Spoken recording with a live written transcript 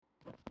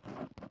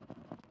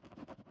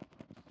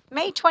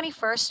May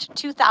 21st,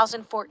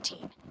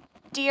 2014.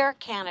 Dear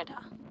Canada.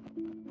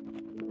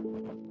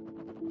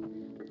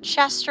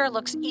 Chester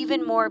looks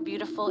even more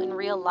beautiful in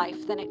real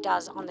life than it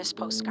does on this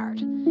postcard.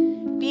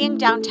 Being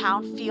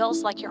downtown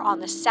feels like you're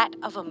on the set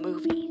of a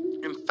movie.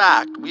 In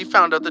fact, we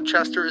found out that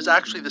Chester is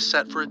actually the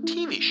set for a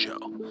TV show.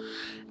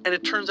 And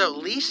it turns out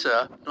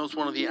Lisa knows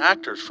one of the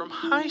actors from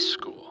high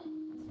school.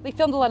 We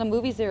filmed a lot of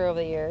movies there over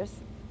the years.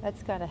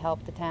 That's kind of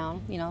helped the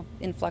town,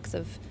 influx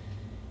of...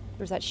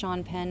 There's that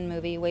Sean Penn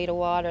movie, Way to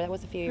Water. That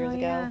was a few years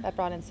ago. That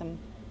brought in some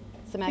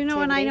activity.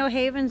 And I know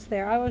Haven's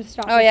there. I would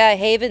stop. Oh, yeah,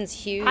 Haven's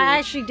huge. I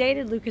actually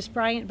dated Lucas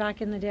Bryant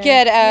back in the day.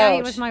 Get out. Yeah,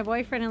 he was my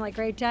boyfriend in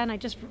grade 10.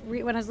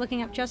 When I was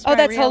looking up Chester, oh,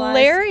 that's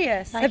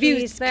hilarious. Have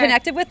you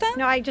connected with him?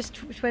 No, I just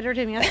Twittered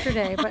him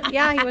yesterday. But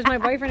yeah, he was my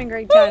boyfriend in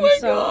grade 10. Oh, my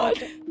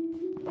God.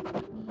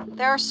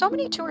 There are so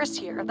many tourists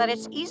here that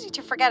it's easy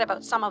to forget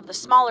about some of the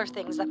smaller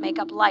things that make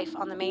up life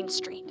on the main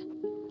street.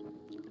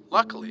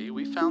 Luckily,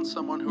 we found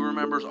someone who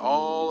remembers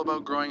all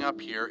about growing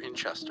up here in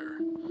Chester.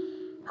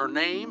 Her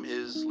name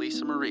is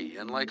Lisa Marie,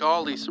 and like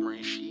all Lisa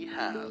Marie, she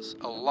has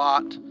a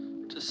lot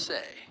to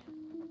say.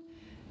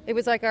 It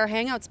was like our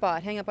hangout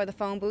spot, hang out by the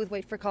phone booth,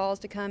 wait for calls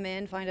to come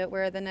in, find out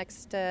where the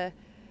next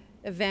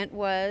event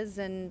was,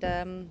 and,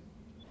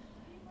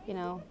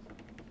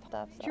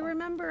 stuff. So. Do you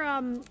remember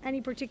any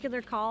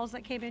particular calls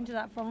that came into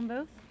that phone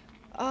booth?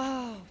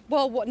 Oh,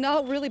 well,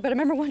 not really, but I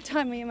remember one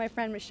time me and my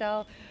friend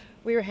Michelle,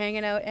 we were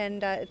hanging out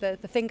and the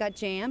thing got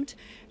jammed,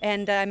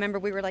 and I remember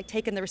we were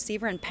taking the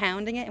receiver and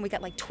pounding it, and we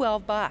got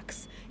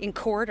 $12 in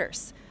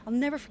quarters. I'll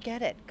never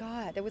forget it.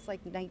 God, it was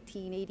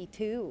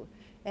 1982,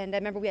 and I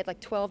remember we had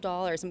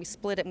 $12 and we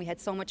split it, and we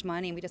had so much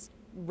money, and we just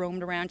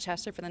roamed around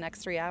Chester for the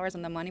next 3 hours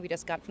on the money we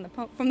just got from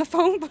the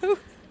phone booth.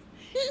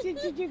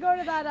 Did you go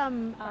to that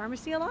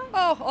pharmacy a lot?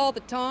 Oh, all the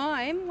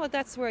time. Well,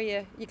 that's where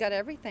you got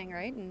everything,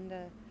 right? And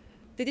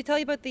did he tell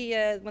you about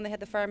the when they had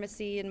the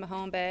pharmacy in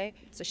Mahone Bay?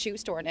 It's a shoe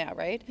store now,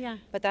 right? Yeah.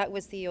 But that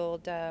was the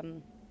old,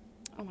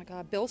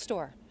 Bill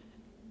store.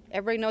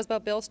 Everybody knows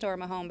about Bill store in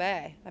Mahone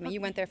Bay. I mean,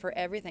 You went there for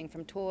everything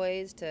from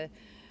toys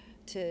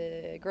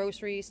to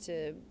groceries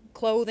to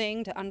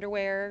clothing to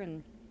underwear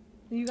and.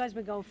 You guys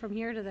would go from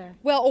here to there.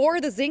 Well,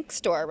 or the zinc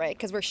store, right?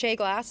 Because where Shea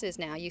Glass is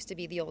now used to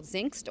be the old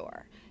zinc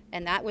store,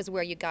 and that was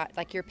where you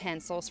got your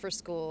pencils for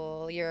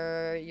school,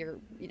 your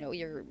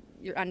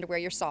underwear,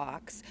 your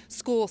socks,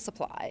 school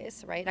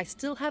supplies, right? I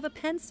still have a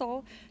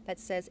pencil that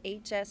says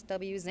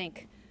HSW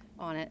Zinc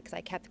on it because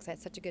I had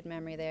such a good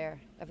memory there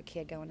of a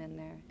kid going in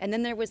there. And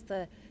then there was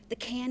the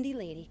candy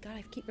lady. God,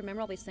 I keep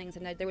remembering all these things.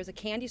 And there was a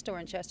candy store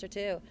in Chester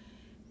too,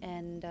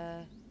 and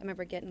I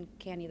remember getting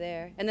candy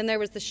there. And then there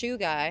was the shoe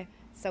guy.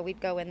 So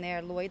we'd go in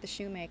there, Lloyd the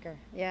shoemaker.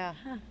 Yeah,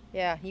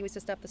 yeah, he was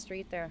just up the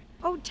street there.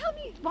 Oh, tell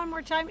me one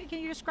more time. Can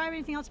you describe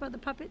anything else about the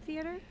puppet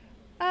theater?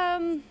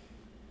 Well,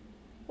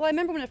 I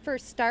remember when it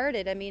first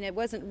started. I mean, it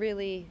wasn't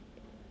really,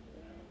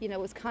 it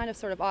was kind of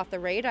sort of off the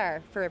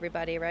radar for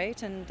everybody,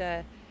 right? And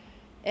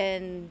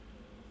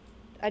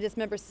I just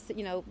remember,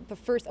 the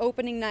first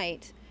opening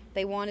night,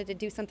 they wanted to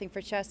do something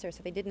for Chester,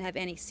 so they didn't have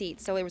any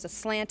seats. So there was a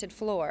slanted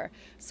floor.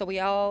 So we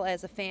all,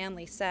 as a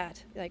family,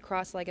 sat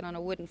cross-legged on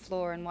a wooden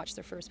floor and watched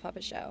their first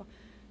puppet show.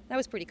 That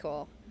was pretty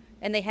cool.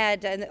 And they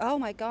had, oh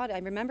my God, I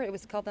remember it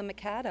was called the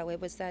Mikado.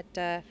 It was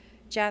that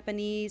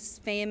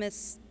Japanese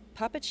famous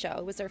puppet show.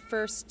 It was their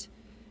first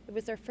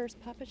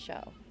puppet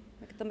show,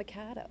 the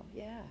Mikado.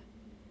 Yeah.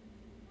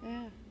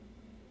 And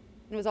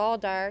it was all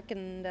dark,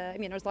 and there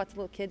was lots of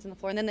little kids on the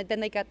floor. And then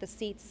they got the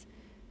seats.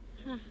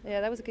 Huh. Yeah,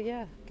 that was good.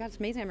 Yeah, God, it's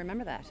amazing. I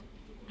remember that.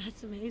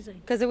 That's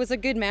amazing. Because it was a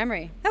good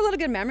memory. I have a lot of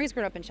good memories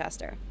growing up in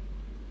Chester.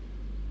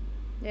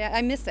 Yeah,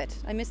 I miss it.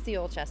 I miss the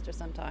old Chester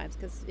sometimes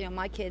because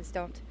my kids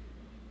don't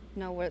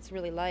know what it's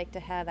really like to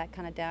have that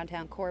kind of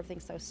downtown core.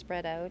 Everything's so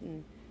spread out,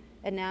 and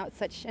now it's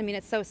such.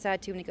 It's so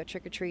sad too when you go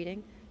trick or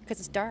treating because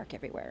it's dark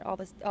everywhere.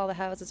 All the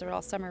houses are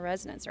all summer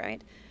residents,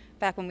 right?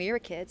 Back when we were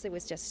kids, it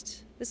was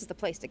just this is the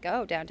place to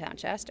go, downtown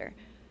Chester.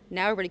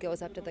 Now everybody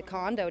goes up to the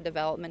condo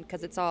development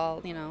because it's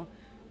all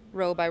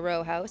row by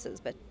row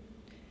houses, but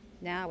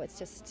now it's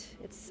such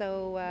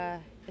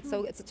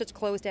a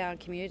closed down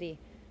community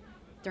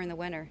during the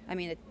winter.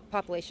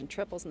 Population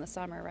triples in the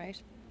summer,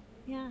 right?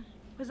 Yeah.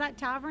 Was that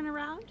tavern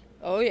around?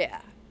 Oh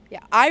yeah.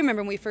 I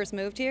remember when we first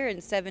moved here in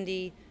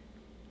 78,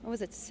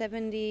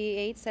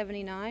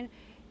 79.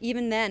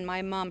 Even then,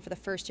 my mom for the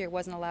first year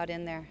wasn't allowed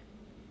in there.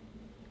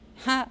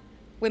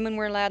 Women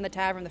weren't allowed in the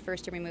tavern the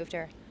first year we moved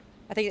here.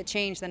 I think it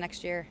changed the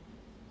next year.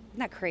 Isn't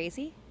that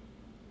crazy?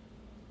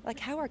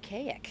 How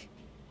archaic.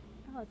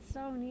 Oh, it's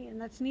so neat.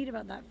 And that's neat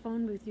about that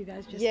phone booth you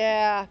guys just...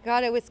 Yeah,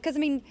 God, it was... Because,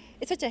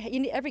 it's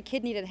every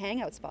kid needed a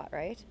hangout spot,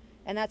 right?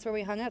 And that's where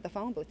we hung out at the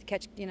phone booth to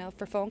catch,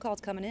 for phone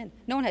calls coming in.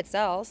 No one had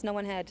cells. No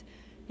one had,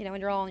 when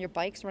you're all on your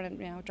bikes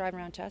running, driving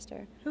around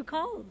Chester. Who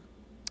called?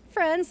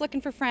 Friends, looking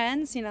for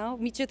friends,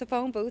 meet you at the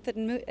phone booth at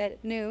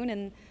noon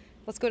and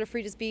let's go to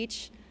Frida's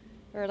Beach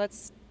or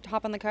let's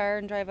hop on the car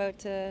and drive out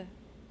to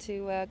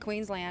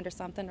Queensland or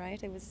something,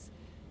 right? It's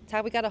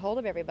how we got a hold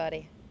of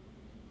everybody.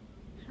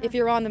 If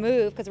you're on the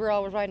move, because we're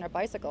always riding our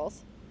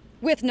bicycles.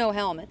 with no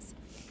helmets.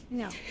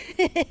 No.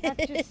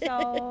 That's just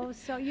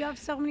so you have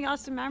so many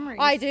awesome memories.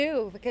 I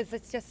do, because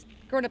it's just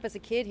growing up as a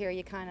kid here,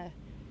 you kind of.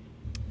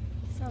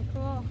 So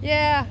cool.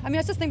 Yeah, I mean, I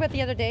was just thinking about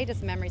the other day,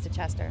 just memories of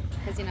Chester,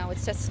 because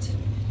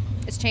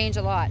it's changed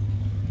a lot.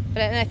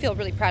 And I feel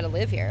really proud to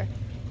live here,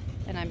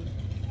 and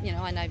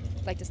and I'd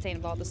like to stay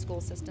involved with the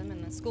school system,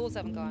 and the schools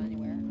haven't gone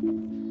anywhere.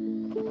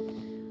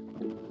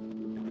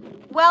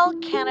 Well,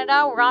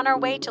 Canada, we're on our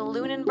way to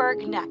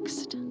Lunenburg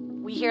next.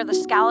 We hear the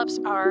scallops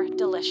are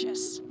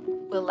delicious.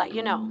 We'll let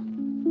you know.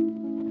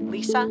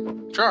 Lisa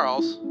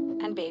Charles.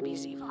 and baby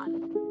Zevon.